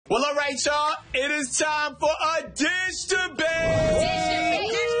Well, all right, y'all. It is time for a dish debate.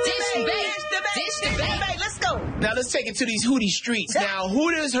 Dish debate. Let's go. Now, let's take it to these hootie streets. Now,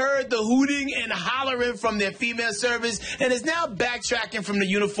 Hooters heard the hooting and hollering from their female servers and is now backtracking from the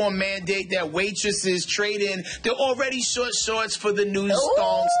uniform mandate that waitresses trade in their already short shorts for the new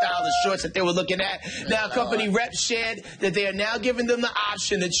thong style of shorts that they were looking at. Now, company reps shared that they are now giving them the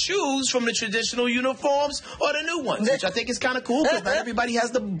option to choose from the traditional uniforms or the new ones, which I think is kind of cool because not everybody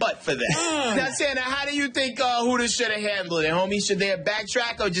has the butt for that. Now, Santa, how do you think Hooters should have handled it, homie? Should they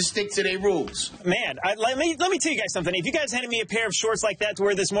backtrack or just stick to their rules? Man, let me tell you guys something. If you guys handed me a pair of shorts like that to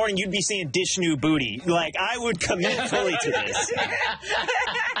wear this morning, you'd be seeing dish new booty. Like, I would commit fully to this.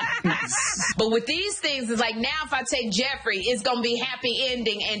 But with these things, it's like now if I take Jeffrey, it's going to be happy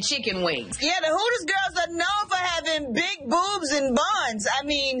ending and chicken wings. Yeah, the Hooters girls are known for having big boobs and buns. I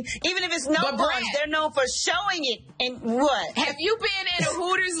mean, even if it's no buns, Brat, they're known for showing it. And what? Have you been in a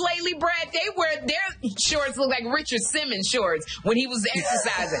Hooters lately, Brat? They wear their shorts look like Richard Simmons shorts when he was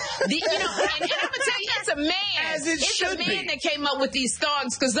exercising. And I'm going to tell you, it's a man. As it should be. It's a man that came up with these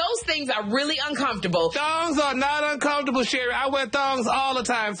thongs because those things are really uncomfortable. Thongs are not uncomfortable, Sherri. I wear thongs all the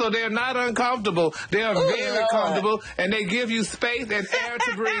time, so they're not uncomfortable. They are very comfortable, and they give you space and air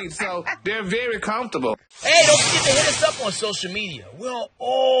to breathe, so they're very comfortable. Hey, don't forget to hit us up on social media. We're on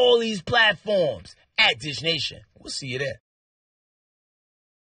all these platforms at Dish Nation. We'll see you there.